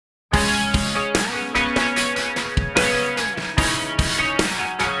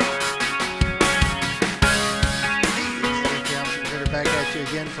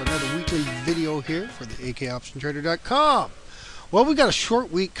Joe here for the akoptiontrader.com. Well, we got a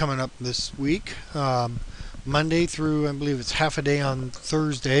short week coming up this week. Monday through, I believe it's half a day on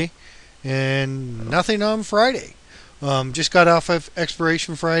Thursday, and nothing on Friday. Just got off of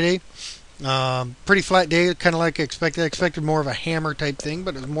expiration Friday. Pretty flat day, kind of like I expected. I expected more of a hammer type thing,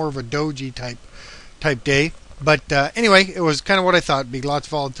 but it was more of a doji type day. But anyway, it was kind of what I thought. It'd be lots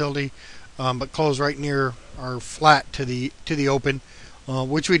of volatility, but closed right near our flat to the open,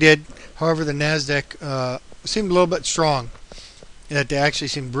 which we did. However, the nasdaq seemed a little bit strong. It actually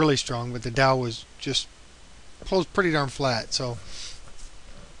seemed really strong, but the Dow was just closed pretty darn flat. So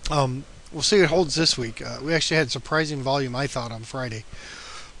we'll see what it holds this week. We actually had surprising volume, I thought, on Friday.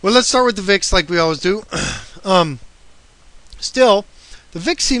 Well, let's start with the VIX like we always do. Still, the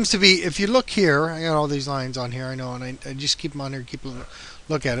VIX seems to be, if you look here, I got all these lines on here, I know, and I just keep them on here, keep a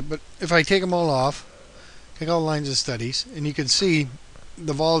look at it. But if I take them all off, take all the lines of studies, and you can see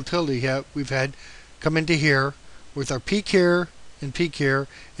the volatility we've had come into here with our peak here and peak here.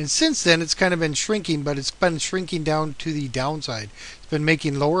 And since then, it's kind of been shrinking, but it's been shrinking down to the downside. It's been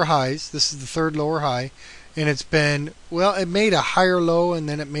making lower highs. This is the third lower high. And it's been, well, it made a higher low, and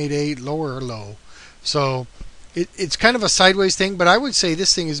then it made a lower low. So it's kind of a sideways thing, but I would say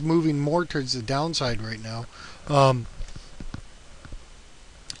this thing is moving more towards the downside right now.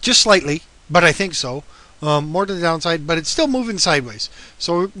 Just slightly, but I think so. More to the downside, but it's still moving sideways.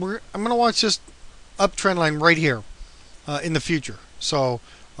 So I'm going to watch this uptrend line right here in the future. So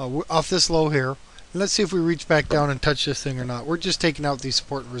off this low here, let's see if we reach back down and touch this thing or not. We're just taking out these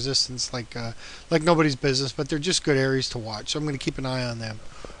support and resistance like nobody's business, but they're just good areas to watch. So I'm going to keep an eye on them.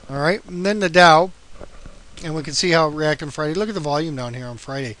 All right, and then the Dow, and we can see how it reacted on Friday. Look at the volume down here on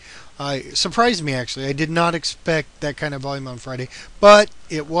Friday. Surprised me, actually. I did not expect that kind of volume on Friday, but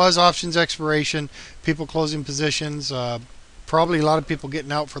it was options expiration, people closing positions, probably a lot of people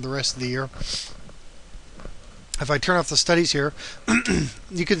getting out for the rest of the year. If I turn off the studies here,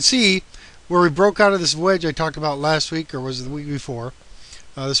 you can see where we broke out of this wedge I talked about last week, or was it the week before,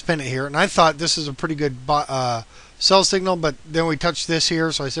 this pennant here, and I thought this is a pretty good sell signal, but then we touched this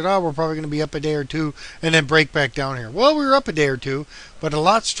here, so I said, oh, we're probably going to be up a day or two and then break back down here. Well, we were up a day or two, but a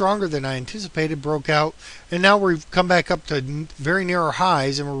lot stronger than I anticipated, broke out, and now we've come back up to very near our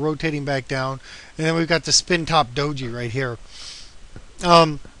highs, and we're rotating back down, and then we've got the spin top doji right here.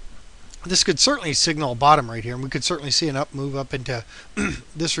 This could certainly signal a bottom right here, and we could certainly see an up move up into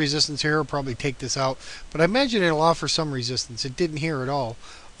this resistance here. We'll probably take this out, but I imagine it'll offer some resistance. It didn't here at all.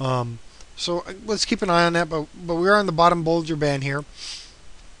 So let's keep an eye on that, but we are on the bottom Bollinger Band here,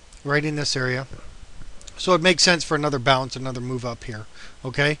 right in this area. So it makes sense for another bounce, another move up here.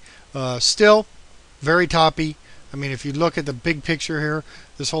 Okay, still very toppy. I mean, if you look at the big picture here,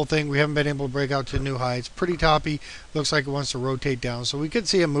 this whole thing, we haven't been able to break out to new highs. Pretty toppy. Looks like it wants to rotate down. So we could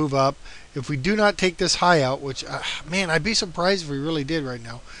see a move up. If we do not take this high out, which, man, I'd be surprised if we really did right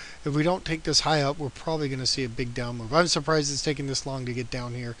now. If we don't take this high up, we're probably going to see a big down move. I'm surprised it's taking this long to get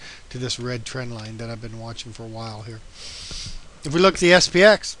down here to this red trend line that I've been watching for a while here. If we look at the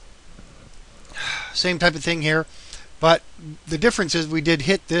SPX, same type of thing here. But the difference is we did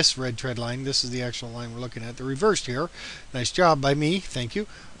hit this red trend line. This is the actual line we're looking at. The reversed here. Nice job by me. Thank you.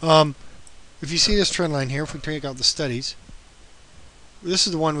 If you see this trend line here, if we take out the studies, this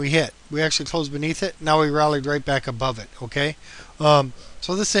is the one we hit. We actually closed beneath it. Now we rallied right back above it. Okay.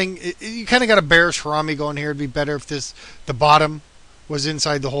 So this thing, you kind of got a bearish harami going here. It'd be better if the bottom was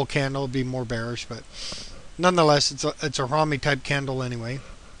inside the whole candle. It'd be more bearish, but nonetheless, it's a harami type candle anyway.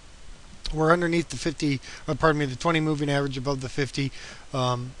 We're underneath the the 20 moving average above the 50.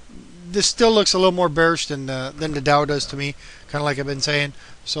 This still looks a little more bearish than the Dow does to me, kind of like I've been saying.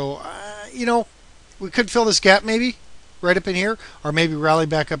 So, you know, we could fill this gap maybe right up in here, or maybe rally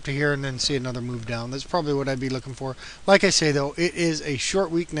back up to here and then see another move down. That's probably what I'd be looking for. Like I say, though, it is a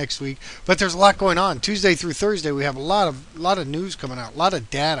short week next week, but there's a lot going on. Tuesday through Thursday, we have a lot of news coming out, a lot of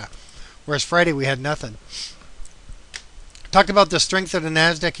data, whereas Friday we had nothing. Talked about the strength of the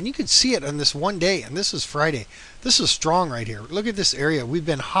NASDAQ, and you can see it on this one day, and this is Friday. This is strong right here. Look at this area. We've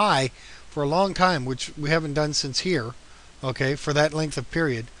been high for a long time, which we haven't done since here, okay, for that length of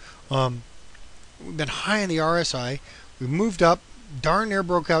period. We've been high in the RSI. We've moved up, darn near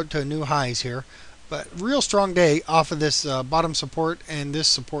broke out to new highs here, but real strong day off of this bottom support and this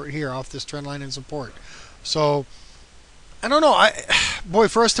support here, off this trend line and support. So I don't know. Boy,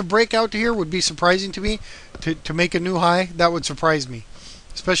 for us to break out to here would be surprising to me. To make a new high, that would surprise me,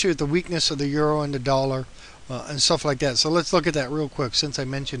 especially with the weakness of the euro and the dollar and stuff like that. So let's look at that real quick since I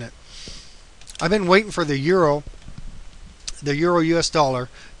mentioned it. I've been waiting for the euro US dollar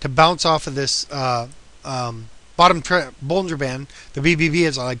to bounce off of this bottom Bollinger Band, the BBB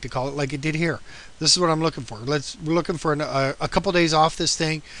as I like to call it, like it did here. This is what I'm looking for. We're looking for a couple days off this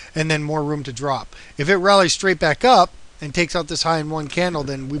thing and then more room to drop. If it rallies straight back up and takes out this high in one candle,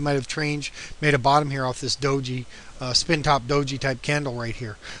 then we might have made a bottom here off this doji, spin top doji type candle right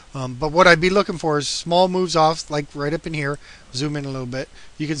here. But what I'd be looking for is small moves off, like right up in here. Zoom in a little bit.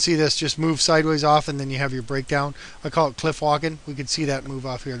 You can see this just move sideways off, and then you have your breakdown. I call it cliff walking. We could see that move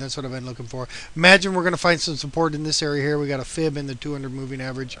off here. That's what I've been looking for. Imagine we're going to find some support in this area here. We got a fib in the 200 moving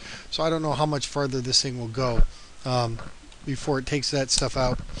average. So I don't know how much farther this thing will go before it takes that stuff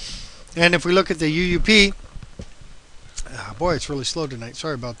out. And if we look at the UUP, boy, it's really slow tonight.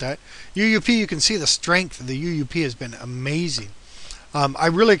 Sorry about that. UUP, you can see the strength of the UUP has been amazing. I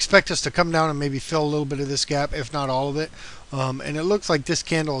really expect us to come down and maybe fill a little bit of this gap, if not all of it. And it looks like this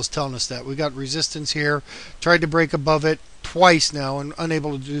candle is telling us that. We got resistance here, tried to break above it twice now and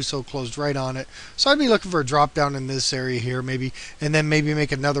unable to do so, closed right on it. So I'd be looking for a drop down in this area here maybe, and then maybe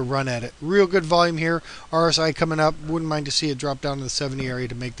make another run at it. Real good volume here. RSI coming up. Wouldn't mind to see it drop down to the 70 area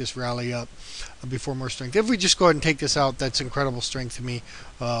to make this rally up before more strength. If we just go ahead and take this out, that's incredible strength to me,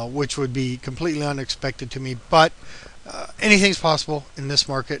 which would be completely unexpected to me. But anything's possible in this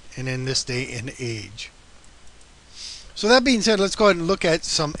market and in this day and age. So that being said, let's go ahead and look at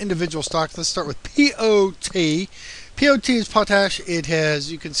some individual stocks. Let's start with POT. POT is potash. It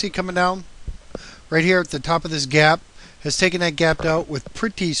has, you can see coming down right here at the top of this gap, has taken that gap out with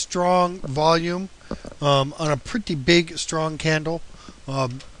pretty strong volume on a pretty big, strong candle.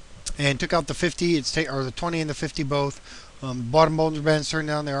 And took out the 50, or the 20 and the 50 both. Bottom Bollinger Band's turning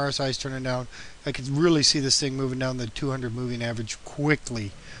down, the RSI is turning down. I can really see this thing moving down the 200 moving average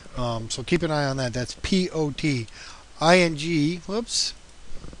quickly. So keep an eye on that. That's POT. ING, whoops,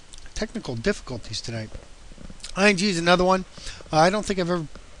 technical difficulties tonight. ING is another one. I don't think I've ever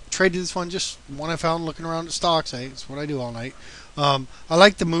traded this one, just one I found looking around at stocks. It's what I do all night. I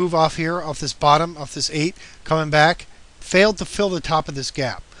like the move off here, off this bottom, off this 8, coming back. Failed to fill the top of this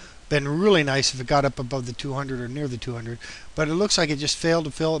gap. Been really nice if it got up above the 200 or near the 200, but it looks like it just failed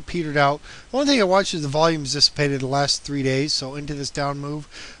to fill. It petered out. The only thing I watched is the volume's dissipated the last 3 days, so into this down move.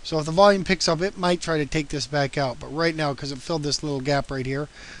 So if the volume picks up, it might try to take this back out, but right now, because it filled this little gap right here,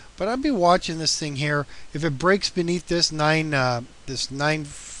 but I'd be watching this thing here. If it breaks beneath this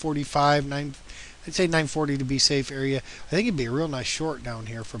 945, I'd say 940 to be safe area. I think it'd be a real nice short down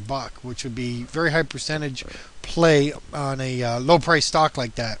here for buck, which would be very high percentage play on a low price stock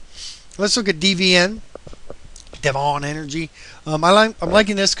like that. Let's look at DVN, Devon Energy. I'm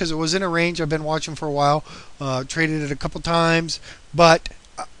liking this because it was in a range I've been watching for a while. Traded it a couple times, but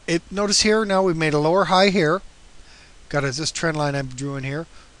notice here now we've made a lower high here. Got this trend line I drew in here.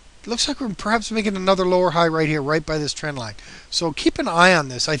 It looks like we're perhaps making another lower high right here, right by this trend line. So keep an eye on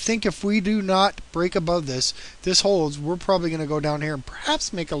this. I think if we do not break above this holds, we're probably going to go down here and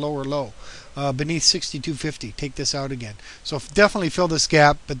perhaps make a lower low beneath 62.50. Take this out again. So definitely fill this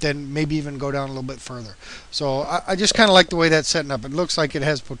gap, but then maybe even go down a little bit further. So I just kind of like the way that's setting up. It looks like it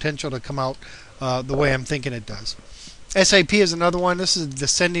has potential to come out the way I'm thinking it does. SAP is another one. This is a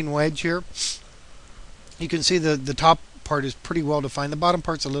descending wedge here. You can see the top part is pretty well defined. The bottom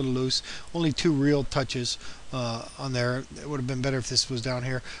part's a little loose. Only 2 real touches on there. It would have been better if this was down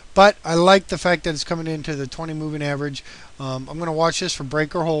here. But I like the fact that it's coming into the 20 moving average. I'm going to watch this for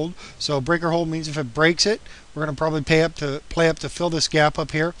break or hold. So break or hold means if it breaks it, we're going to probably play up to fill this gap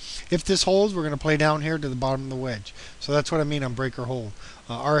up here. If this holds, we're going to play down here to the bottom of the wedge. So that's what I mean on break or hold.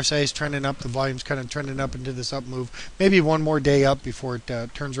 RSI is trending up. The volume's kind of trending up into this up move. Maybe one more day up before it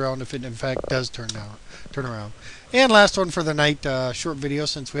turns around, if it in fact does turn around. And last one for the night, short video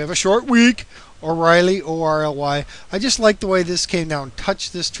since we have a short week. O'Reilly, ORLY. I just like the way this came down,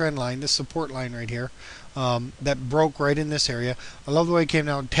 touched this trend line, this support line right here, that broke right in this area. I love the way it came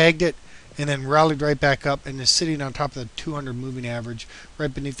down, tagged it, and then rallied right back up and is sitting on top of the 200 moving average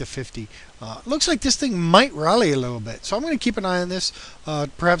right beneath the 50. Looks like this thing might rally a little bit, so I'm going to keep an eye on this,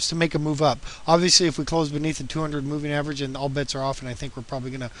 perhaps to make a move up. Obviously, if we close beneath the 200 moving average, and all bets are off, and I think we're probably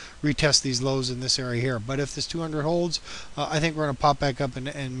going to retest these lows in this area here. But if this 200 holds, I think we're going to pop back up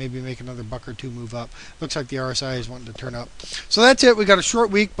and maybe make another buck or two move up. Looks like the RSI is wanting to turn up. So that's it. We got a short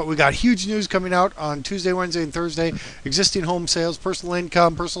week, but we got huge news coming out on Tuesday, Wednesday, and Thursday. Existing home sales, personal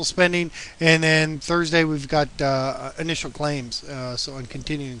income, personal spending, and then Thursday we've got initial claims, and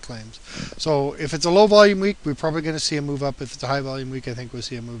continuing claims. So if it's a low volume week, we're probably going to see a move up. If it's a high volume week, I think we'll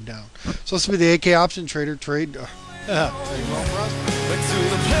see a move down. So this will be the AK Option Trader trade. Very well for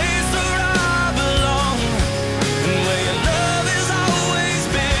us.